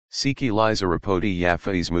Sikiliza ripoti ya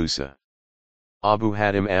Faiz Musa. Abu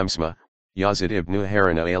Hatim Amsma, Yazid ibn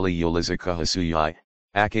Harana Ali Yulizaka Hasuyai,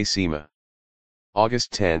 Akasima.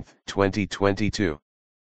 August 10, 2022.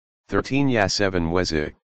 13 Ya 7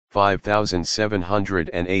 Wezi,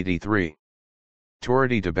 5783.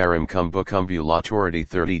 Torati Debarim Kumbukumbu La Torati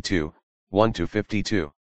 32,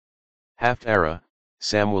 1-52. Haft Ara,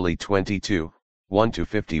 Samueli 22,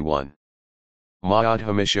 1-51. Ma'ad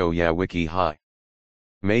Hamisho Ya Wiki Hai.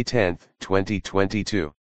 May 10,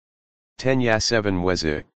 2022. 10 Ya 7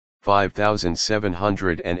 Wezi,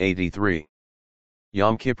 5783.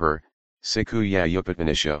 Yom Kippur, Siku Ya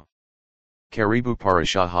Yupatanisho. Karibu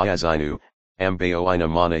Parasha Hayazainu, Ambayo Ina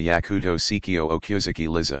Mana Yakuto Sikio Okyuzaki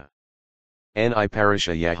Liza. Ni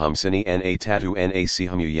Parasha Yahumsani Na Tatu Na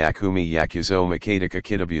Sihamu Yakumi Yakuzo Makadaka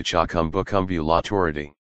Kitabu Chakumbukumbu La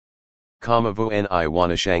Torati. Kamavu Ni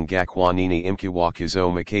Wanashang Gakwanini Imki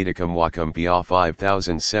Wakuzo Makadakam Wakam Bia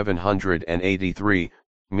 5783.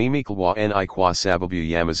 Mimikalwa Ni Kwa Sababu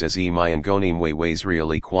Yamazazi Mayangonim Ways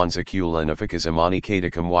Really Kwanza Kula Nafikazamani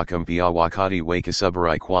Kadakam Wakam Bia Wakati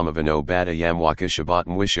Wakasubarai Kwamavano Bada Yam Wakashabat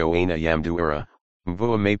Mwisho Aina Yamduira,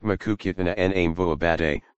 Mvua Mape Makukitana Na Mvua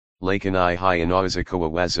Bade, Lakanai Hai Inawazakawa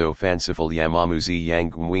Wazo Fanciful Yamamuzi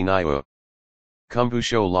Yang Mwinayo.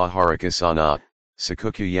 Kumbusho La Harakasana,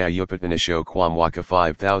 Sakuku Ya Yupatanisho Kwam Waka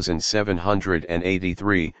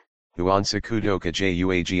 5783, Huan Sakudoka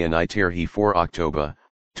Juag and Itirhi 4 October,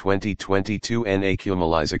 2022 Na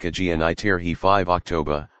Kumalizaka G and Itirhi 5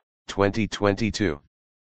 October, 2022.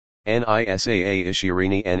 Nisaa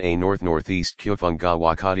Ishirini Na North-Northeast Kufunga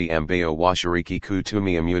Wakati Ambayo Washariki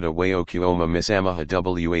Kutumi Amuda Wayo Kuoma Misamaha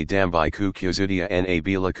Wa Dambai Kukuzudia Na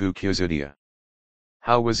Bila Kukuzudia.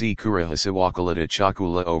 How was Kura Hasiwakalata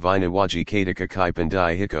Chakula Ovina Waji Kadaka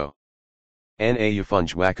Kaipandai Hiko? Na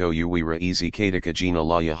Ufunj Wako Uwira Easy Kadaka Jina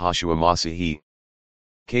La Yahashua Masahi.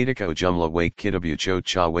 Kadaka Ujumla Wake Kitabu Cho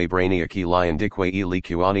Cha Way Brainiaki Lion Dikwe Ili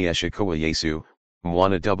Kuani Eshikoa Yesu,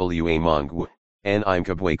 Mwana Wa Mongwu.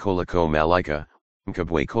 Nkabwe Kolako Malika,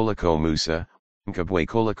 Nkabwe Kolako Musa, Nkabwe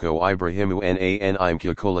Kolako Ibrahimu Na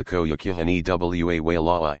Nkya Kolako Yakihani Wa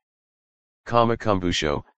Walai. Kama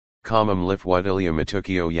Kumbusho, Kama Mlifwadilia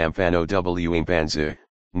Matukio Yamfano Wa Mpanzu,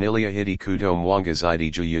 Nilia Hidi Kudo Mwangazidi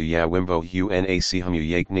Juyu Ya Wimbo Hu Na Sihamu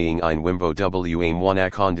Yakning Ein Wimbo Wa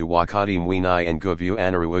Mwanakondu Wakati Mwinai Nguvu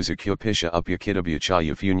Anaruoza Kupisha Upya Kitabu Cha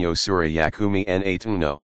Yufunyo Sura Yakumi Na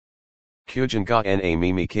Tuno. Kujanga Na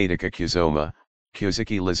Mimi Kadaka Kuzoma.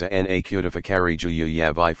 Kuziki Liza Na Kudafakari Juyu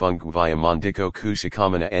Yavi Fungu via Mondiko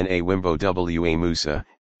Kushikamana Na Wimbo Wa Musa,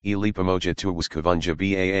 Elipamoja Tuwas Kuvunja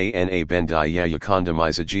Baa Na Bendai Ya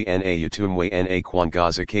Yakondamiza Gna Yatumwe Na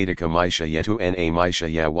Kwangaza Kadaka Maisha Yetu Na Maisha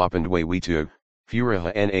Ya Wapandwe Witu,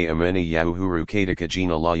 Furaha Na Amani Ya Uhuru Kadaka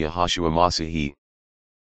Jina La Yahashua Masahi.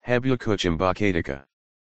 Habya Kuchimba Kadaka.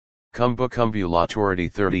 Kumbu La Torati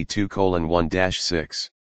 32:1-6.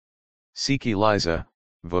 Sikiliza,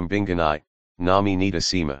 Vumbinganai. Nami Nita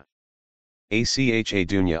Sima. Acha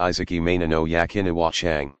Dunya Izaki Manano Yakinawa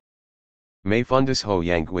Chang. May Fundus Ho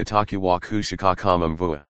Yang Witakiwa Kushika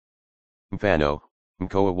Kamamvua. Mfano,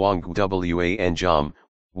 Mkoa Wangu Wa Njam,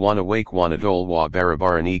 Wana Wake Wana Dolwa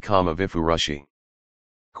Barabarani Kama Vifurushi.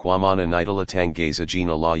 Kwamana Nidala Tangaza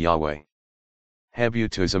Jina La Yahweh. Habu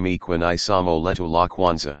Tuzami Kwani Samo Letu La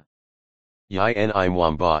Kwanza. Yin I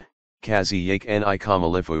Mwamba, Kazi Yak Ni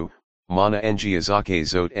Kamalifu, Mana Ngi Azake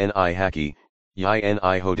Zot Ni Haki. Yin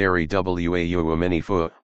I Hoderi Wa Many Fu,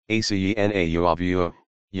 Asa Yna Uabu,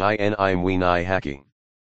 Yin I Mwinai Haki.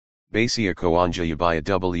 Basia Koanja Yabaya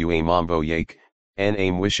Wa Mambo Yak, Na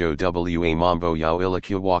Mwisho Wa Mambo Yao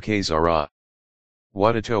Ilakuwa Zara.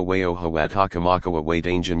 Wadato Wao Hawatakamakawa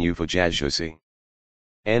Wadanjan Ufajajusi.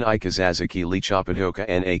 Ni Kazazaki Lichapadoka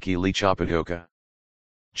Na Ki Lichapadoka.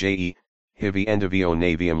 Je, Hivi Endavio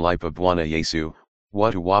Navium Lipa Bwana Yesu,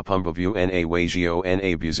 Watu Wapumbavu Na Wajio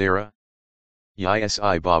Na Buzera.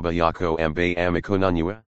 Yisi Baba Yako Ambe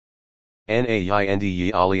Amakunanua. Na Yindi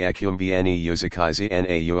Yi Ali Akumbi Ani Yozakazi Na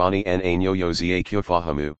Yuani Na Nyoyozi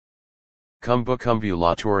Akufahamu. Kumbu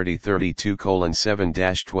La Torati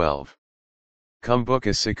 32:7-12.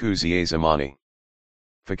 Kumbuka Sikuzi Zamani.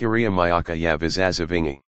 Fikiria Mayaka Ya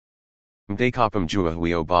Vizazavingi. Mdakapam Jua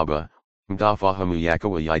Huio Baba, Mdafahamu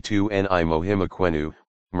Yakawa Yitu Ni Mohima Kwenu,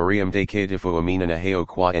 Mariam Dakatifu Amina Naheo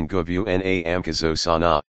Kwa Nguvu Na Amkazo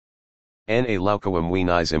Sana. Na Laukawa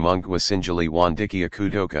Mwinai Mungwa Sinjali Wandikia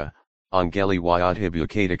Kudoka, Angeli Wayadhibu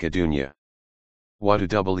Kadaka Dunya. Wadu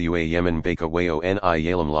Wa Yemen Baka Wayo Ni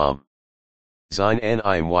Yalam Lam. Zine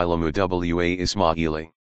Ni Mwilamu Wa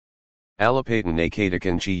Ismaili. Alapatan Na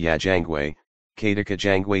Kadakan Chi Ya Jangwe, Kadaka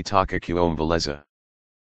Jangwe Taka Kuom Beleza.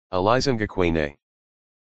 Alizanga Kwene.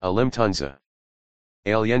 Alim Tunza.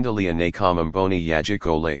 Aliendalia ne kamam boni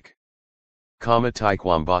yajiko lake. Kama tai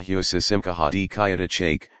kwamba husisimka hadi kayata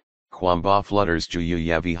chake, kwamba flutters juyu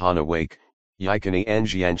yavi hana wake, yikani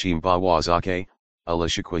njianchimba wazake,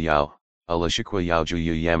 alashikwa yao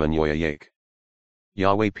juyu yamanyoya yake.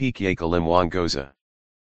 Yahweh peak yake limwangoza.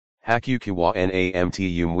 Hakukiwa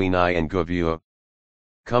namtu mwini and govua.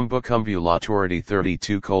 Kumbu la torati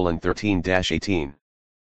 32:13-18.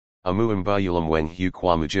 Amuimbuyulam wen hu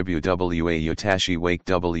kwa mujibu wa yutashi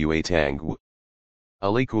wake wa tangu.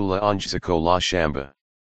 Alikula anjzako la shamba.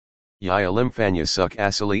 Ya limfanya suk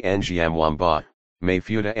asili njiamwamba,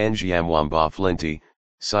 mafuta njiamwamba flinti,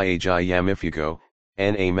 siaja yamifugo,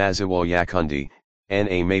 na maziwa yakundi,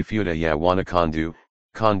 na mafuta ya wanakondu,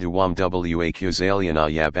 kondu wam wa kuzaliana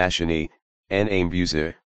ya bashani, na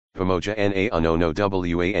mbuza, pamoja na unono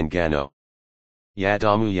wa ngano. Ya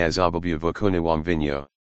damu ya zababu vukuna wam vinyo.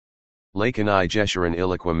 Lakini jesharan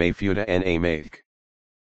ilikuwa mafuta na make.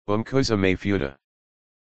 Kuza mafuta.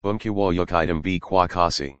 Kiwa yukidam b kwa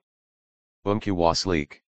kasi. Kiwa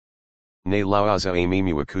sleek. Ne lawaza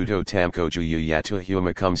amimiwa kuto tamko juyu yatu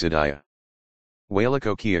huma kumzidaya.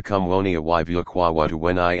 Waliko kia kumwonia wivua kwa watu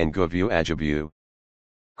weni and guvu ajabu.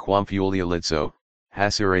 Kwamfulia litso,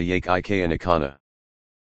 hasira yake ike anakana.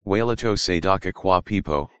 Walito sadaka kwa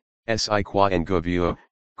pipo, si kwa and guvu,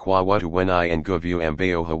 kwa watu weni and guvu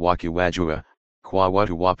ambayo hawaki wajua, kwa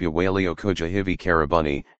watu wapya walio kuja hivi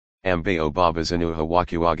karibuni, ambayo baba zanu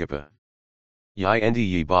hawaki wagapa.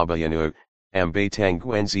 Yi baba yanu, ambaye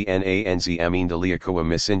tangu enzi amindalia kwa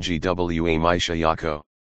misingi wa maisha yako.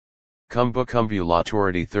 Kumbu la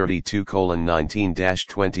torati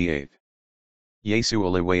 32:19-28. Yesu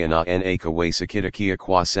aliwayana na kawasikitikia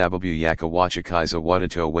kwa sababu yaka wachakiza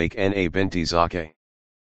watoto wake na binti zake.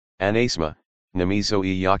 Anasema, namizo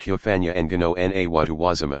yakufanya ngano na watu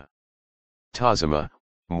wazima. Tazama,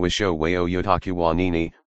 mwisho wao yutakiwa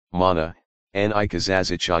nini, mana,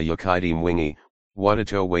 kizazi cha yukidi mwingi,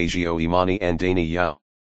 watoto wajio imani ndani yao.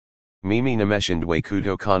 Mimi nimeshindwa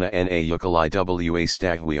kutokana na ukalai wa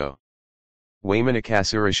stahwio.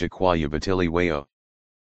 Wamanakasirisha kwa ubatili wao.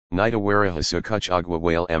 Nitawara hasa kuchagua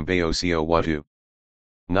wale ambayo sio watu.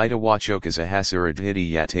 Nitawachokaza hasira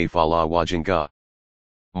dhidi ya taifa la wajinga.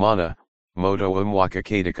 Mana, moto umwaka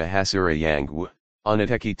katika hasira yangu,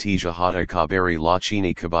 unateki tija hata kabari la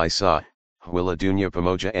chini kabisa, huila dunya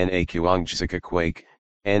pamoja na kuongezeka kwake,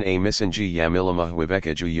 na misingi ya milima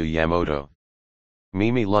huweka juu ya moto.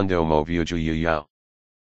 Mimi lundo movyo juu yao.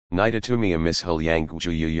 Nitatumia mishal yangu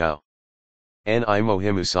juu yao.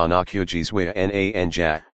 Muhimu sana kujizwa na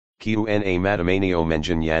nja, kiu na matamanio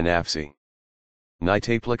menjin ya nafsi.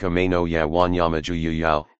 Nitaplika mano ya wanyama juu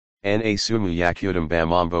yao, na sumu ya kudamba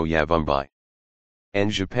mambo ya vumbi.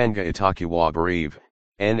 Njapanga itakiwa bariv,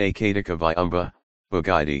 na katika viumba,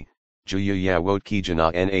 bugidi, juu ya wot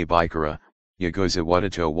kijana na bikara, yagoza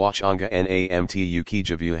watoto wachanga na mtu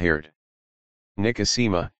kijavu herd.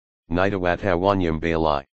 Nikasema, nitawatawanyam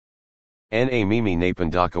balai. Na mimi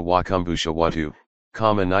napendaka wakumbusha watu,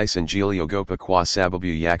 kama nisingiliogopa kwa sababu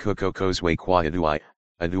ya kukokozwa kwa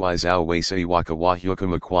adui zao wasaiwaka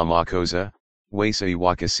wahukumu kwa makosa,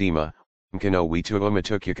 wasaiwakasema, mkano witu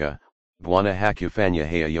umatukika, bwana hakufanya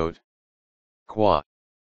haya yote. Kwa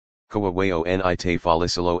wao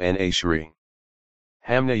nitafalisilo na shri.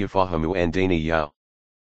 Hamna yafahamu ndani yao.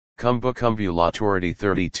 Kumbu la torati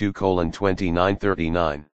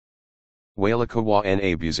 32:29-39. Walikuwa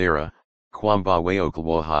na buzera, kwamba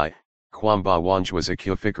wao hai, kwamba wanjwaza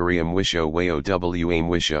kufikiria mwisho wao wa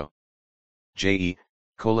mwisho. Je,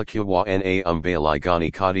 kulikuwa na mbali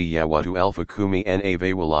gani kati ya watu elfu kumi na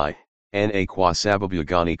wawili, na kwa sababu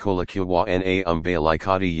gani kulikuwa na mbali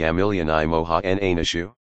kati ya milioni moja na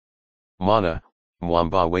nusu? Mana,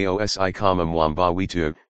 mwamba wao si kama mwamba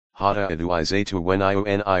wetu, hata adui zetu wenio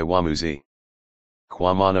ni wamuzi.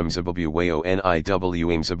 Kwa maana mzababu wao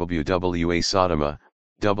ni mzababu wa Sodoma,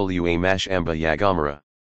 wa mashamba ya Gomora.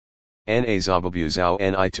 Na zababu zao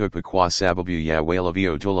ni tupa kwa sababu ya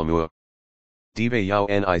walavio tulamua. Diva yao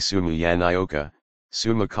ni sumu ya nyoka,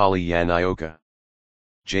 sumu kali ya nyoka.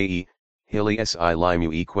 Je, hili si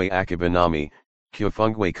limu ikwe akibanami,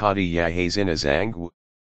 kufungwe kati ya hazina zangu.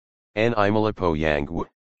 Ni malipo yangu,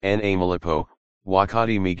 na malipo,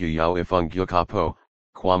 wakati migu yao ifungukapo,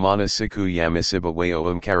 kwa maana siku ya misiba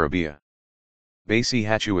wao mkaribia. Basi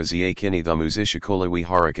hatua ziakini muzishikula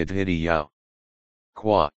harakati hidi yao.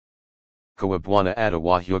 Kwa bwana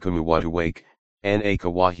atawahukumu watu wake, na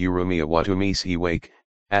kawahurumia watu wake,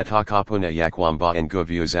 atakapona ya kwamba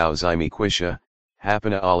nguvu zao zimekwisha,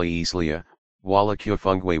 hapana ali islia, wala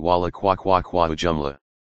kufungwa wala kwa ujumla.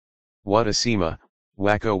 Watasema,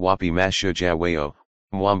 wako wapi mashujaa wao,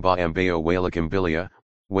 Mwamba ambeo walikambilia,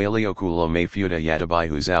 waliokula mafuta yatabai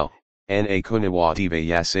huzao, na kunawativa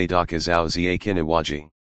yasadaka zao za kinawaji.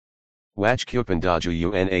 Wach kupandaju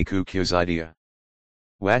una kukuzaidia.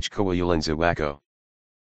 Wach kawayulanza wako.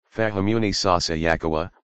 Fahamuni sasa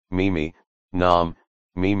yakawa, mimi, nam,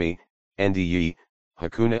 mimi, ndiyi,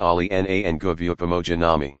 hakuna ali na nguvu pamoja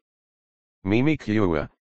nami. Mimi kuwa,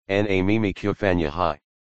 na mimi kufanya hai.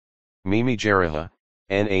 Mimi jeraha,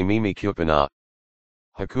 na mimi kupana.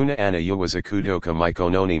 Hakuna ana yuwaza kutoka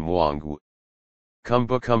mikononi mwangu.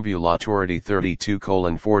 Kumbukumbu la Torati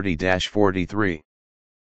 32:40-43.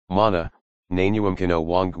 Mana, nanyuamkano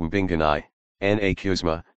wangu mbingani, na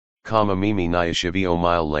kuzma, kama mimi nayashivio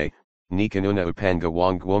milele, nikanuna upanga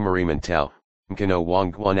wangu umarimentao, mkano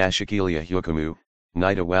wangu wanashikilia hukumu,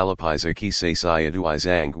 nita walapiza kisasayadui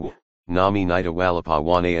zangu, nami nita walapa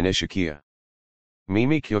wana anishikia.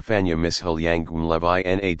 Mimi kufanya mishal yangu mlevi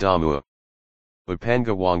na damua.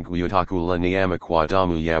 Upanga wangu utakula niama kwa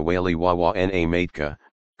damu ya wali wawa na matka,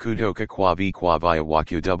 kutoka kwa via waku wa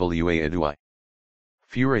adui.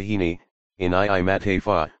 Furahini, inai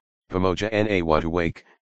mataifa, pamoja na watu wake,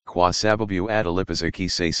 kwa sababu atalipiza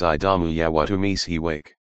kisasi damu ya watumishi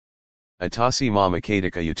wake. Atasi mama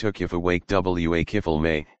katika utukufu wake wa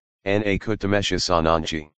kifalme, na kutamesha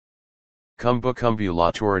sananchi. Kumbukumbu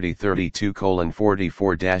la Torati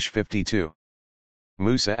 32:44-52.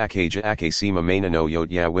 Musa akaja akasema maneno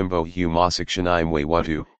yote ya wimbo hu masikshanaimwe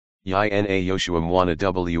watu, yana Yoshua mwana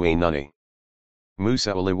wa nani.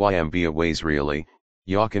 Musa uliwaambia Waisraeli,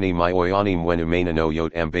 yakani mioyoni mwenu maneno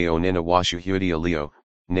yote ambayo ninawashuhudia leo,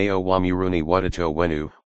 nao wamuruni watoto wenu,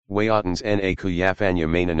 wayatans na kuyafanya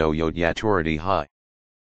maneno yote ya Torati hai.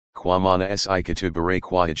 Kwa maana si katubare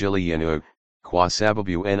kwa ajili yenu, kwa sababu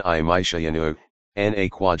ni maisha yenu, na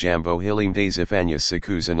kwa jambo hili mtazifanya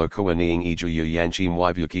siku zinakuwa nyingi juu yanchi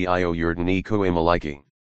mwivuki iyo yurdani kuimaliki.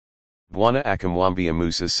 Bwana akamwambia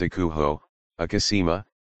Musa siku ho, akasema,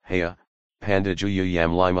 haya, panda juu ya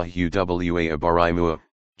mlima huwa abarimua,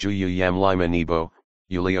 juu ya mlima Nebo,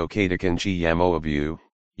 ulio katika nchi ya Moabu,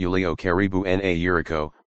 ulio karibu na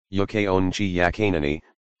Yeriko, yuko nchi ya Kanani,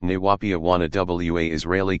 niwapia wana wa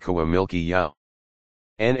Israeli kwa milki yao.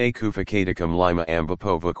 Na kufa katika mlima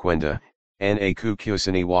ambapo kwenda, na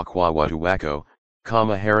kukusani kwa watu wako,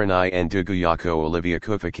 kama Haranai ndugu yako Olivia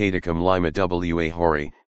kufa katika mlima wa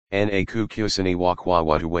Hori, na kukusani kwa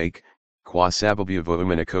watu wake, kwa sababu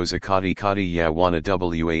vuminakoza kati ya wana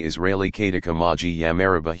wa Israeli katika maji ya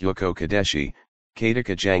Meribah huko Kadeshi,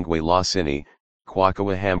 katika jangwa la Sini, kwa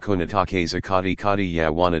kuwa hamkunatakaza kati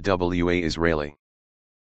ya wana wa Israeli.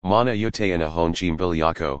 Mana yote honchi mbili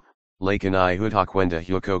yako, lakini hutakwenda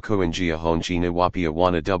huko kuingia honchi niwapia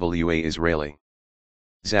wana wa Israeli.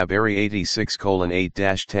 Zaburi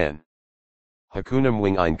 86:8-10. Hakuna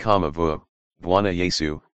mwingine kama vua, Bwana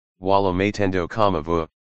Yesu, wala matendo kama vua.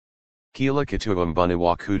 Kila kitu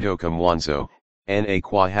mbuniwa kutoka mwanzo, na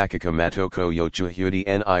kwa hakika matoko yote juhudi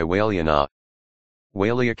ni waliana.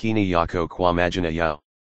 Waliakini yako kwa majina yao.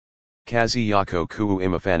 Kazi yako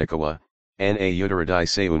imefanikiwa, na utaradai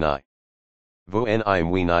seunai. Vo ni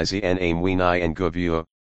mwinizi na mwini nguvu.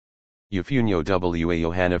 Ufunyo wa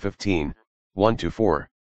Yohana 15:1-4.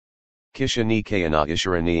 Kisha ni kayana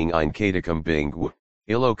ishara niing katika mbingu,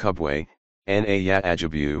 ilo kubwe, na ya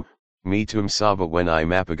ajabu, mitum saba when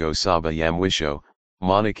mapago saba ya mwisho,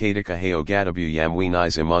 mana katika hayo gatabu ya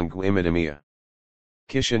mwinizi mungu imidamia.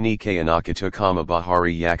 Kisha ni kayana kama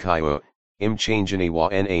bahari ya kaiwa, changani wa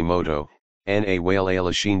na moto, na wale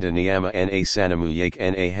alashinda niama na sanamu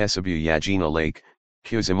yake na hesabu ya jina lake,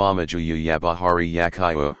 kuzimama juu ya bahari ya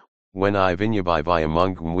kaiwa, when vinyabai via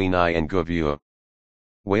mungu mwini nguvu.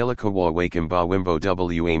 Walikuwa wakimba wimbo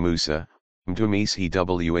wa Musa, mtumishi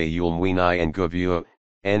wa yule mwini nguvu,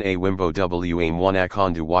 na wimbo wa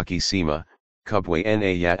mwanakondu wakisema, kubwa na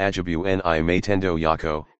ya ajabu ni matendo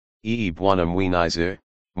yako, Bwana mwini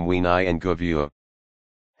nguvu.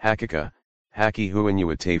 Hakika, haki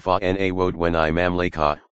huinywa taifa na wote when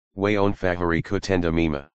mamlaka, waon fahari kutenda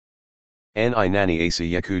mema. Ni nani asa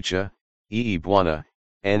yakucha, Bwana,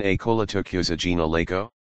 na kulitukuza jina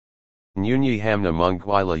lako? Nyunyi hamna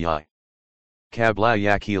mungu ila yai. Kabla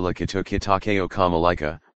ya kila kitu kitakao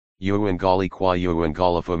kamilika, uangali kwa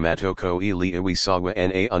uangalifu matoko ili iwisawa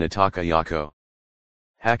na unataka yako.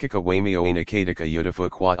 Hakika wameona katika yudafu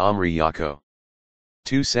kwa amri yako.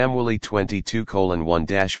 2 Samueli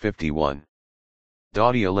 22:1-51.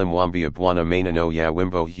 Dadi alimwambia Bwana maneno ya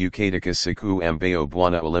wimbo hu katika siku ambayo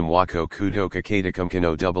Bwana alimwako kutoka katika mkono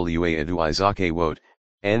wa adui zake wote,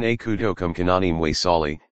 na kutoka mkononi mwa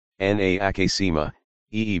Sauli, na akasema,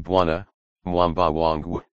 Bwana, mwamba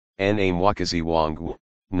wangu, na mwokozi wangu,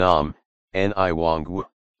 nam, Ni Wangwu,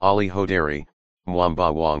 Ali Hoderi,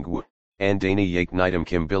 Mwamba Wangwu, Andani Yak Nitam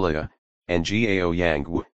Kimbilia, and Gao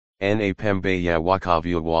Yangwu, Na Pembe Ya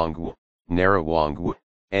Wakavia Wangwu, Nara Wangwu,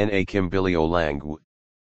 Na Kimbilio Langwu.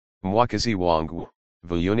 Mwakazi Wangwu,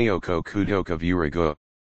 Vyunioko Kudoka Vuragu.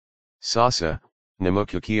 Sasa,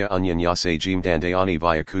 Namukukia Onion Yase Jimdandeani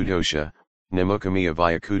via Kudosha, Namukamia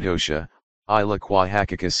via Kudosha, Ila Kwa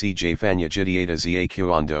Hakaka CJ Fanya Jidiata Za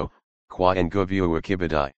Kuando, Kwa Nguvua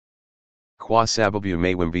Wakibadai. Kwa Sababu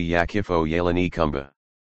Mawimbi Yakifo Yalani Kumba.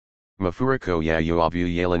 Mafuriko Ya Yuavu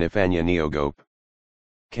Yalanifanya Neogope.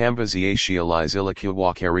 Kamba Ziashia Lizila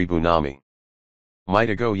Kilwa Karibu Nami.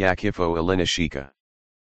 Mitago Yakifo Alinashika.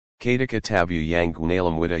 Kadaka Tabu Yang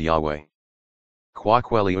Gunalam Wida Yahweh.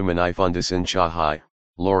 Kwakweli Umanai Fundasin Chahai,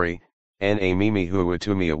 Lori, Na Mimi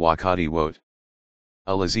Huatumia Wakati Wot.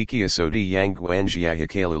 Alazikia Sodi Yang Guanjia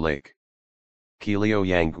Hikalu Lake. Kilio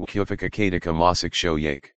Yang Kufika Kadaka Masak Show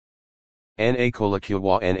Yak. Na Kola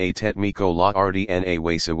Kilwa Na Tet Miko La Ardi Na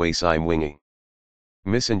Wasa Wasai Mwingi.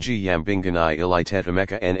 Misanji Yambinganai Ili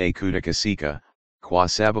Tetameka Na Kudaka Sika, Kwa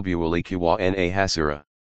Sababu Alikiwa Na Hasura.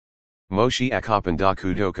 Moshi Akapanda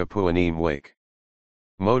Kudoka Puanim Wake.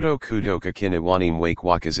 Modo Kudoka Kinawanim Wake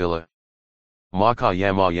Wakazilla. Maka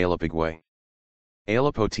Yama Yalapigwe.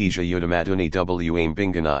 Alapotija Yudamaduni Wam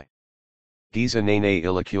Binganai. Giza Nene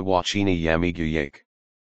Ilakiwa Chini Yamigu Yake.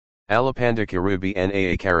 Alapanda Kirubi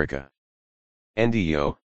Na Karaka.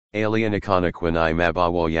 Ndio, Alianakana Quinai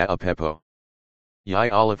Mabawa Ya Apepo. Yai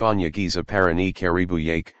Alifanya Giza Parani Karibu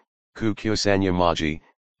Yake, Kukyosanya Maji,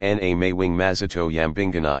 Na Maywing Mazato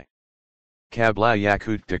Yambinganai. Kabla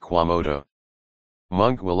Yakut de Kwamodo.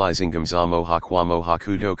 Mungwalizingam Zamo Hakwamo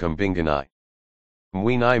Hakudo Kumbinganai.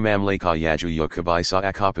 Mwinai Mamlaka Yaju Yokabaisa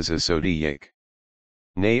Akapaza Sodi Yake.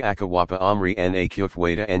 Ne Akawapa Amri Na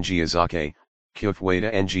Kufwada Ngiazake,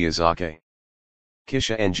 Kufwada Ngiazake.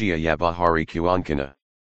 Kisha Ngia Yabahari Kuankana.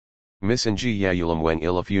 Misanji Yaulam Wen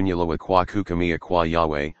Ilafunulawa Kwa Kukamia Kwa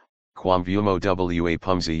Yahweh, Kwam Vumo Wa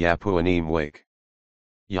Pumza Yapuanim Wake.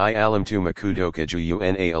 Yai Alam Tuma Kudoka Ju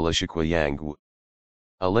Una Alishikwa Yangu.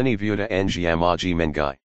 Alini Vuda Ngiamaji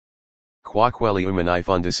Mengai. Kwakweli Umanai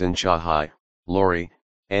Fundasin Chahai, Lori,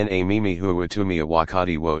 Na Mimi Huatumia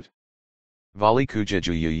Wakati Wot. Vali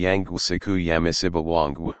Kujaju Yangu Siku Yamisiba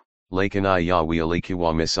Wangu, Lakanai Yawi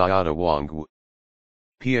Alikiwa Misayata Wangu.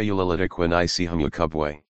 Pia Ulalita Nai Siham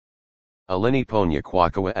Yakubwe. Alini Ponya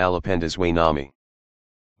Kwakawa Alapendas Wainami.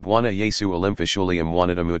 Bwana Yesu Alimfashulium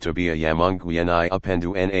Wanada Mutabia Yamungu Yanai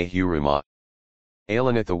Upendu Na Huruma.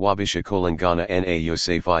 Alanitha Wabisha Kolangana Na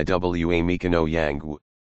Yosefai Wa Mikano Yangu.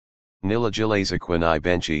 Nila Jileza Quinai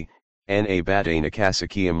Benchi, Na Bade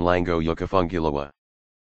Nakasakiam Lango Yokafungulawa.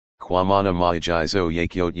 Kwamana Mahajizo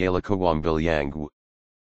Yakyot Yalakawambil Yangu.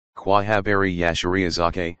 Kwa Habari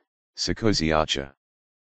Yashariazake, Sakuziacha.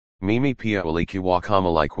 Mimi Pia Alikiwa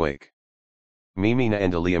Kamalai Quake. Mimi na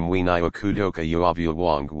Endalium Winai Kudoka Yuavu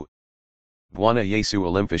Wangu. Bwana Yesu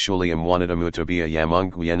Alimfashulium Wanada Mutabia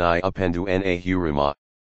Yamungu Yanai Upendu Na Huruma.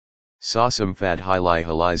 Sasam Fad Hilai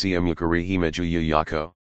Halizium Yukarihima Juyu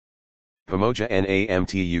Yako. Pamoja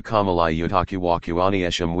Namtu Kamalai Yutakuwakuani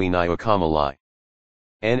Esham Winai Kamalai.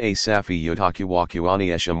 Na Safi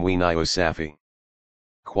Yutakuwakuani Esham Winai Safi.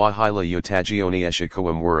 Kwa Hila Yutajioni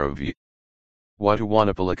Eshakawam Wurovu.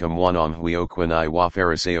 Watuwanapalikam Wanam Huioquanai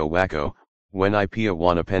Wafariseo Wako, when I Pia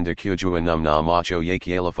Wanapenda Kujua Num Na Macho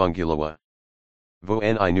Yakiela Fungulawa. Vo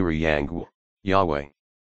Ni Nuri Yangu, Yahweh.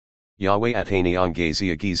 Yahweh Atani Angazi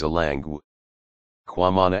Agiza Langu.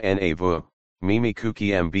 Kwamana Na Vo, Mimi Kuki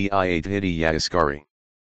Mbia Hidi Yadaskari.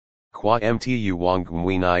 Kwa Mtu Wangu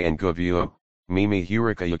Mwinai Nguvuo, Mimi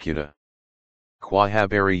Hurika Yakita. Kwa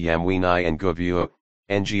Habari Yamwinai Nguvuo,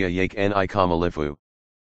 Ngia Yak Ni Kamalifu.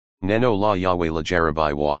 Neno la Yahweh la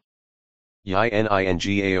Jarabai wa. Yai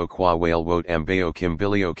Ningao Kwa Whale Wot Ambao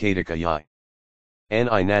Kimbilio Kadaka Yai.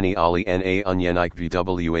 Ni Nani Ali Na Unyanik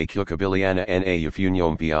Vwa Kukabiliana Na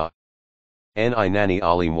Yufunyompia. Ni Nani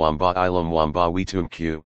Ali Mwamba Ilam Mwamba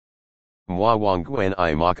Witumq. Mwa Wangu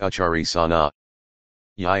Ni Mak Uchari Sana.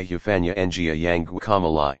 Yai Hufanya Ngia Yangu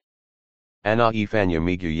Kamalai. Ana Ifanya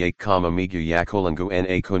Migu Yak Kama Migu Yakolangu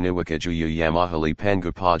Na Kuniwaka Juyu Yamahali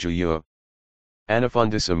Pangu Pa Juyu.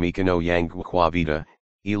 Anafundisa Mikano Yangu Kwavita,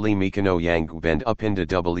 Ili Mikano Yangu Bend Upinda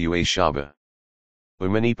Wa Shaba.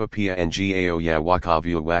 Umanipa Pia Ngao Ya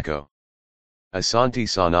Wakavu Wako. Asanti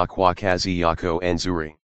Sana Kwa Kazi Yako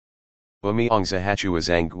Nzuri. Umiongza Hachua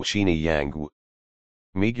Zangu Shini Yangu.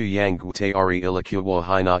 Migu Yangu Tayari Ilakiwa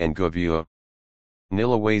Haina Nguvuo.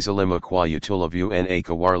 Nila Wazalima Kwa Utulavu Na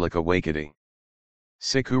Kawarlika Wakati.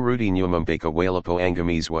 Sikurudi Nyumambeka Walapo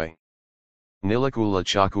Angamizwe. Nilikula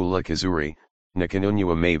Chakula Kazuri.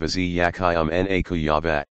 Nakanunua Mavazi Yakayam Na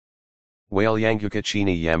Kuyavat. Whale yanguka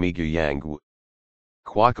chini yamigu yangu.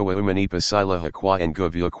 Kwakawa umanipa silaha kwa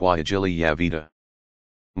nguvia kwa ajili ya vita.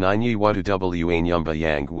 Nanyi watu wa nyumba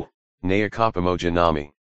yangu, naya pamoja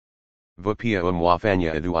nami. Vupia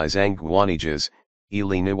wafanya adui zangu wanijas,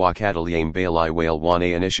 ili ni wakatili mbali wale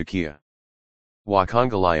wanaonishikia.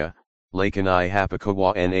 Wakangalia, lakini hapa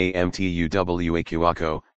kwa namtuwa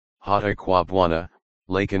kwako, hata kwa bwana,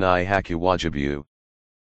 lakini hakuwajibu.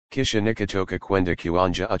 Kisha nikatoka kwenda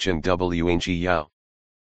kiwanja nchi yao.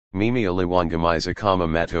 Mimi aliwangamiza kama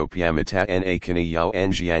matopia kini yao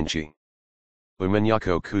njianchi.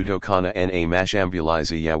 Umanyako kutokana na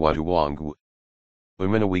mashambulizi ya watu wangu.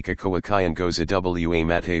 Umanawika kwa kiongozi wa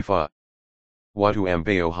mataifa. Watu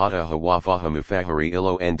ambao hata hawafahamu fahari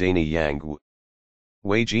ilo ndani yangu.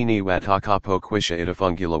 Wajini watakapokwisha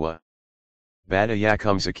itafunguliwa. Baada ya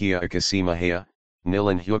kumsikia akisema haya,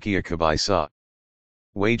 nilimgeukia kabisa.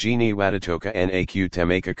 Wajini watatoka na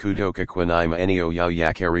kutemeka kutoka kwenye maeneo yao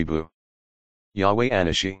ya karibu. Yawe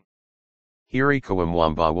anishi. Heri kwa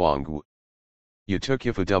mwamba wangu.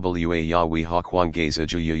 Utukufu wa Yawe hakuongeza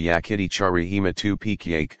juu ya kiti cha rehema tu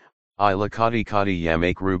peke yake, ila katikati ya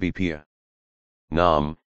makrubi pia.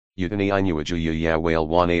 Naam, utaniinua juu ya wale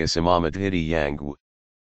wanaosimama dhidi yangu.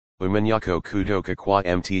 Umanyako kutoka kwa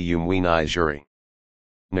mtu mwenye.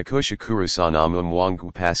 Nakushukuru sana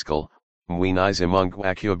wangu Pascal, mwenyezi Mungu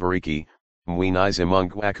akubariki, mwenyezi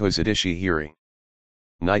Mungu akuzidishie heri.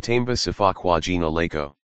 Nitamba sifa kwa jina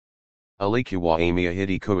lako. Alikuwa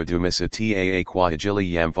ameahidi kuwadumisha taa kwa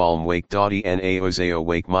ajili ya mfalme wake na uzao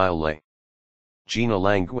wake milele. Jina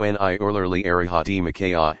langu ni urlali arihati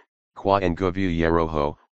makaya, kwa nguvu ya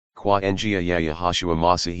roho, kwa njia ya Yahashua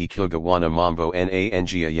Masihi kugawana mambo na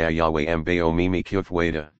njia ya Yahweh ambao mimi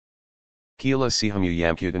kufuata. Kila sehemu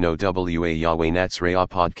ya mkutano wa Yahweh Natsrea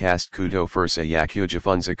podcast kuto fursa ya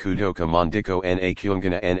kujifunza kutoka maandiko na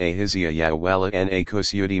kuungana na hisia ya wala na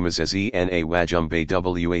kusudi mazazi na wajumbe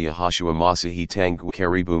wa Yahashua Masihi tangu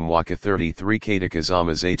karibu mwaka 33 katika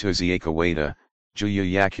zama zetu za kawaida, juu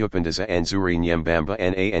ya kupendaza nzuri nyembamba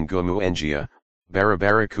na ngumu njia,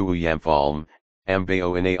 barabara kuu ya mfalme,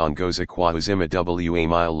 ambao inaongoza kwa uzima wa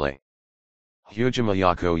milele. Hujuma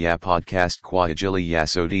yako ya podcast kwa ajili ya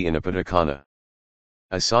sauti inapatikana.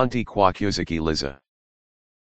 Asante kwa kusikiliza.